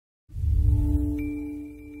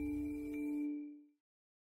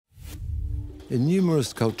In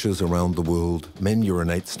numerous cultures around the world, men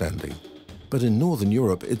urinate standing. But in Northern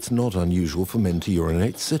Europe, it's not unusual for men to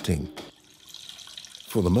urinate sitting.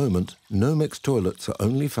 For the moment, no mixed toilets are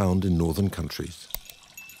only found in northern countries.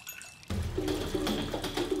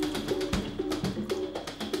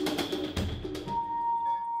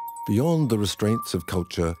 Beyond the restraints of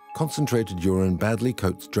culture, concentrated urine badly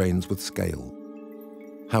coats drains with scale.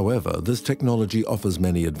 However, this technology offers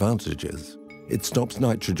many advantages. It stops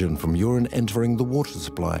nitrogen from urine entering the water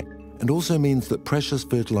supply and also means that precious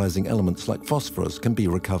fertilizing elements like phosphorus can be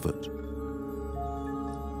recovered.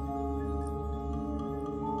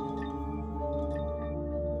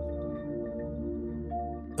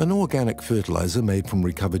 An organic fertilizer made from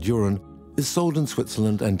recovered urine is sold in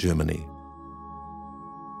Switzerland and Germany.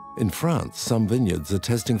 In France, some vineyards are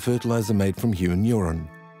testing fertilizer made from human urine.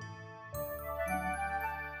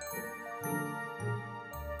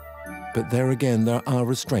 But there again, there are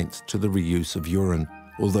restraints to the reuse of urine.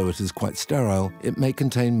 Although it is quite sterile, it may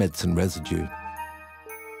contain medicine residue.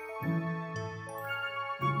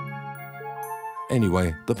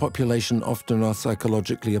 Anyway, the population often are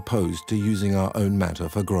psychologically opposed to using our own matter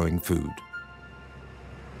for growing food.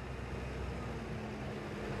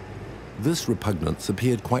 This repugnance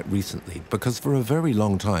appeared quite recently because for a very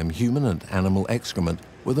long time human and animal excrement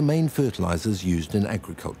were the main fertilizers used in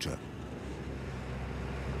agriculture.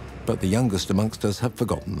 But the youngest amongst us have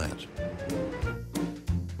forgotten that.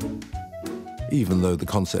 Even though the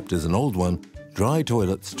concept is an old one, dry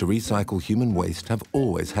toilets to recycle human waste have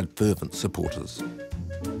always had fervent supporters.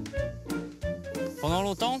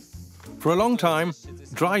 For a long time,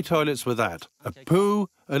 dry toilets were that, a poo,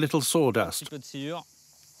 a little sawdust.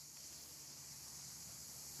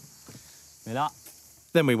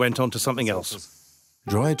 Then we went on to something else.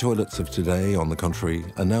 Dry toilets of today, on the contrary,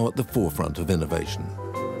 are now at the forefront of innovation.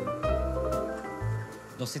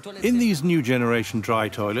 In these new generation dry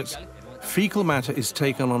toilets, fecal matter is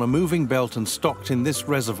taken on a moving belt and stocked in this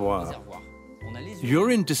reservoir.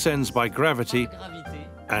 Urine descends by gravity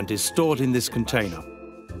and is stored in this container.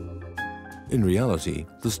 In reality,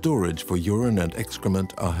 the storage for urine and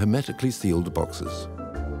excrement are hermetically sealed boxes.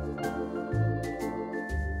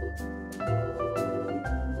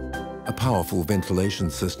 A powerful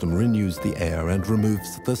ventilation system renews the air and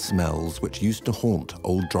removes the smells which used to haunt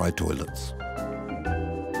old dry toilets.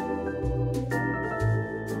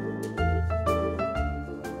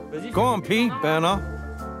 Go on, P, Bernard.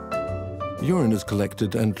 Urine is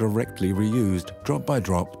collected and directly reused, drop by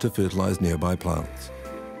drop, to fertilize nearby plants.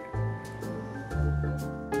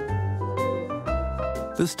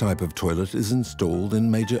 This type of toilet is installed in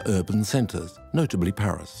major urban centers, notably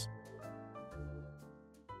Paris.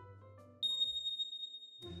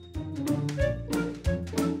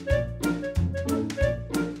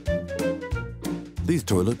 These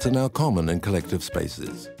toilets are now common in collective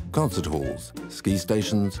spaces, concert halls, ski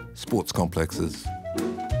stations, sports complexes.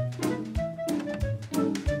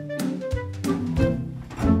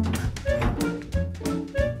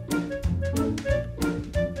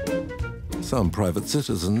 Some private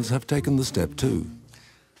citizens have taken the step too.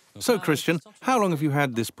 So, Christian, how long have you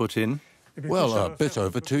had this put in? Well, a bit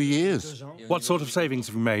over 2 years. What sort of savings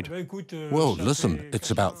have you made? Well, listen, it's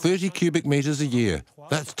about 30 cubic meters a year.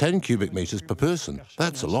 That's 10 cubic meters per person.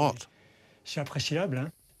 That's a lot.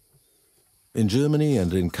 In Germany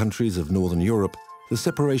and in countries of Northern Europe, the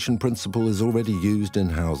separation principle is already used in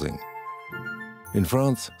housing. In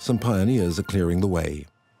France, some pioneers are clearing the way.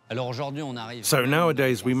 So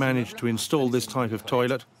nowadays we manage to install this type of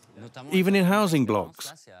toilet, even in housing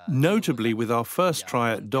blocks, notably with our first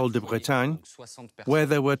try at Dol de Bretagne, where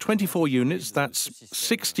there were 24 units, that's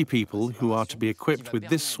 60 people who are to be equipped with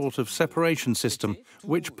this sort of separation system,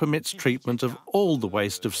 which permits treatment of all the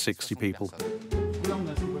waste of 60 people.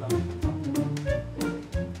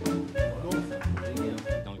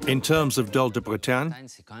 In terms of Dol de Bretagne,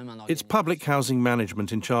 it's public housing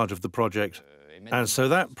management in charge of the project. And so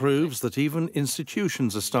that proves that even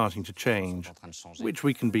institutions are starting to change, which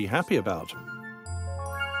we can be happy about.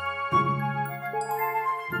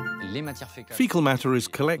 Fecal matter is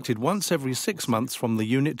collected once every 6 months from the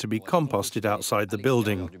unit to be composted outside the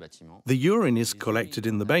building. The urine is collected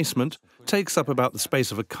in the basement, takes up about the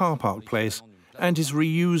space of a car park place, and is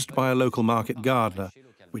reused by a local market gardener,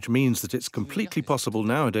 which means that it's completely possible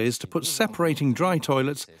nowadays to put separating dry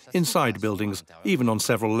toilets inside buildings, even on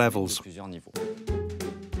several levels.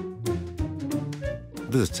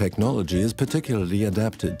 This technology is particularly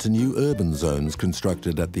adapted to new urban zones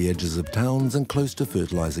constructed at the edges of towns and close to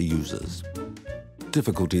fertilizer users.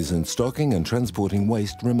 Difficulties in stocking and transporting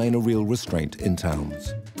waste remain a real restraint in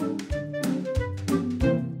towns.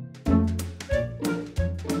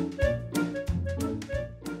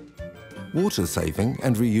 Water saving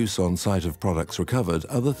and reuse on site of products recovered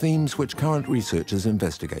are the themes which current research is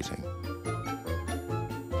investigating.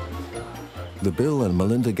 The Bill and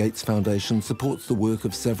Melinda Gates Foundation supports the work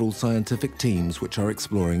of several scientific teams which are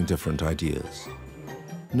exploring different ideas.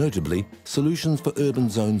 Notably, solutions for urban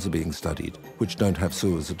zones are being studied, which don't have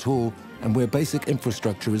sewers at all, and where basic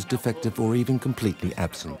infrastructure is defective or even completely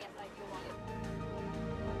absent.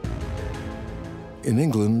 In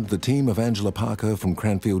England, the team of Angela Parker from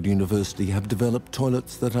Cranfield University have developed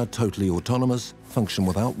toilets that are totally autonomous, function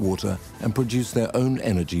without water, and produce their own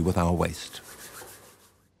energy with our waste.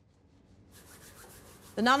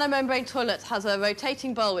 The nanomembrane toilet has a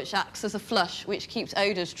rotating bowl which acts as a flush, which keeps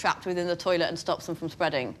odours trapped within the toilet and stops them from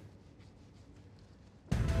spreading.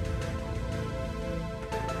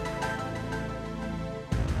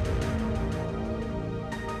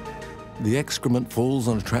 The excrement falls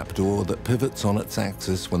on a trapdoor that pivots on its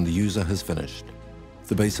axis when the user has finished.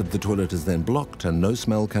 The base of the toilet is then blocked and no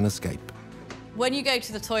smell can escape. When you go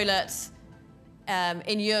to the toilet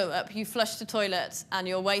in Europe, you flush the toilet and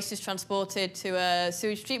your waste is transported to a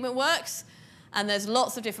sewage treatment works, and there's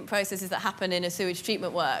lots of different processes that happen in a sewage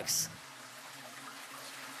treatment works.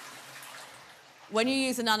 When you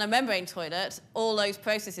use a nanomembrane toilet, all those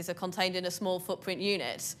processes are contained in a small footprint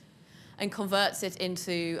unit and converts it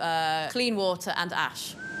into clean water and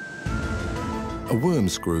ash. A worm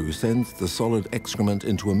screw sends the solid excrement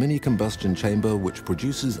into a mini combustion chamber which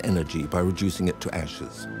produces energy by reducing it to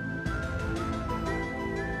ashes.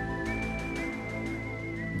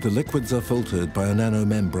 The liquids are filtered by a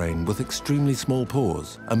nanomembrane with extremely small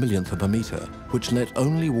pores, a millionth of a meter, which let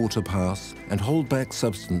only water pass and hold back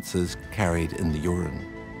substances carried in the urine.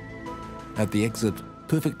 At the exit,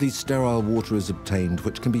 perfectly sterile water is obtained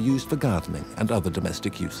which can be used for gardening and other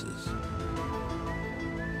domestic uses.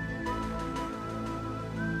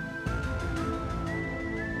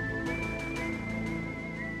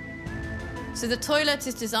 So the toilet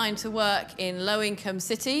is designed to work in low-income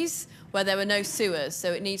cities where there are no sewers,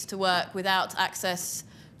 so it needs to work without access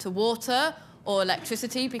to water or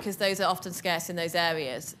electricity because those are often scarce in those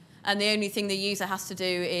areas. And the only thing the user has to do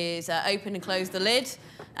is open and close the lid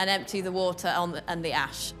and empty the water and the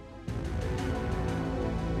ash.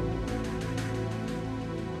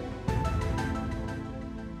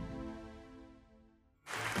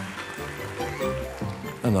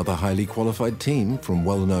 Another highly qualified team from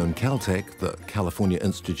well-known Caltech, the California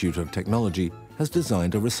Institute of Technology, has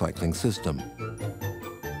designed a recycling system.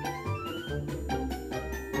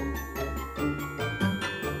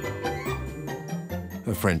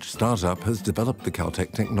 A French startup has developed the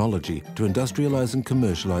Caltech technology to industrialize and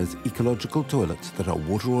commercialize ecological toilets that are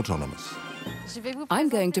water autonomous. I'm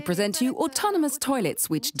going to present you autonomous toilets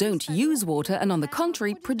which don't use water and, on the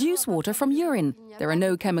contrary, produce water from urine. There are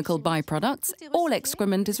no chemical byproducts. All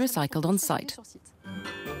excrement is recycled on site.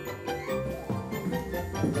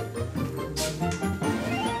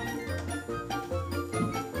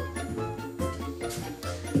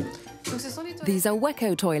 These are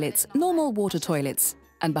Weco toilets, normal water toilets.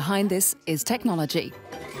 And behind this is technology.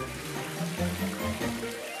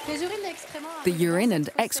 The urine and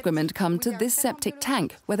excrement come to this septic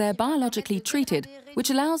tank, where they're biologically treated,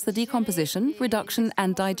 which allows the decomposition, reduction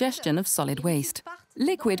and digestion of solid waste.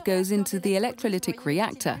 Liquid goes into the electrolytic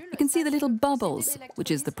reactor. You can see the little bubbles,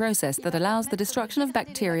 which is the process that allows the destruction of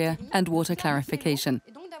bacteria and water clarification.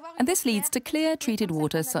 And this leads to clear treated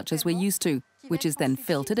water such as we're used to, which is then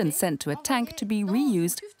filtered and sent to a tank to be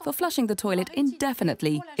reused for flushing the toilet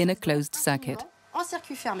indefinitely in a closed circuit.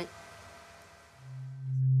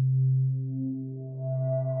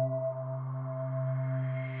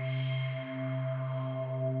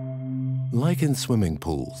 Like in swimming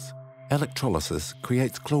pools, electrolysis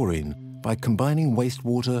creates chlorine by combining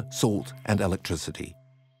wastewater, salt and electricity.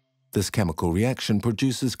 This chemical reaction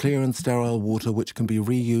produces clear and sterile water which can be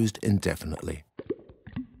reused indefinitely.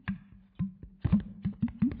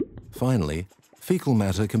 Finally, fecal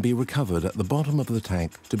matter can be recovered at the bottom of the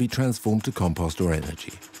tank to be transformed to compost or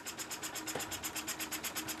energy.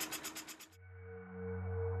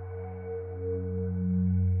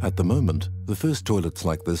 At the moment, the first toilets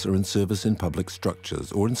like this are in service in public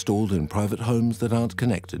structures or installed in private homes that aren't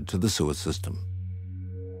connected to the sewer system.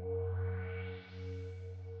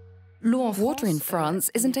 Water in France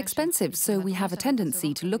isn't expensive, so we have a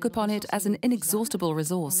tendency to look upon it as an inexhaustible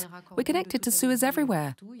resource. We're connected to sewers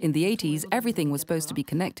everywhere. In the 80s, everything was supposed to be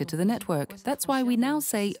connected to the network. That's why we now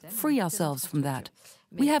say, free ourselves from that.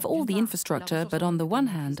 We have all the infrastructure, but on the one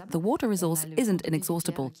hand, the water resource isn't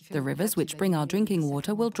inexhaustible. The rivers which bring our drinking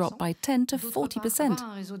water will drop by 10 to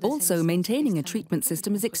 40%. Also, maintaining a treatment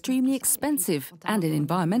system is extremely expensive, and in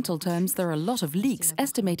environmental terms, there are a lot of leaks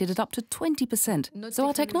estimated at up to 20%. So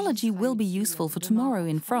our technology will be useful for tomorrow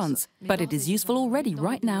in France, but it is useful already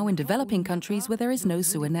right now in developing countries where there is no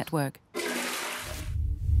sewer network.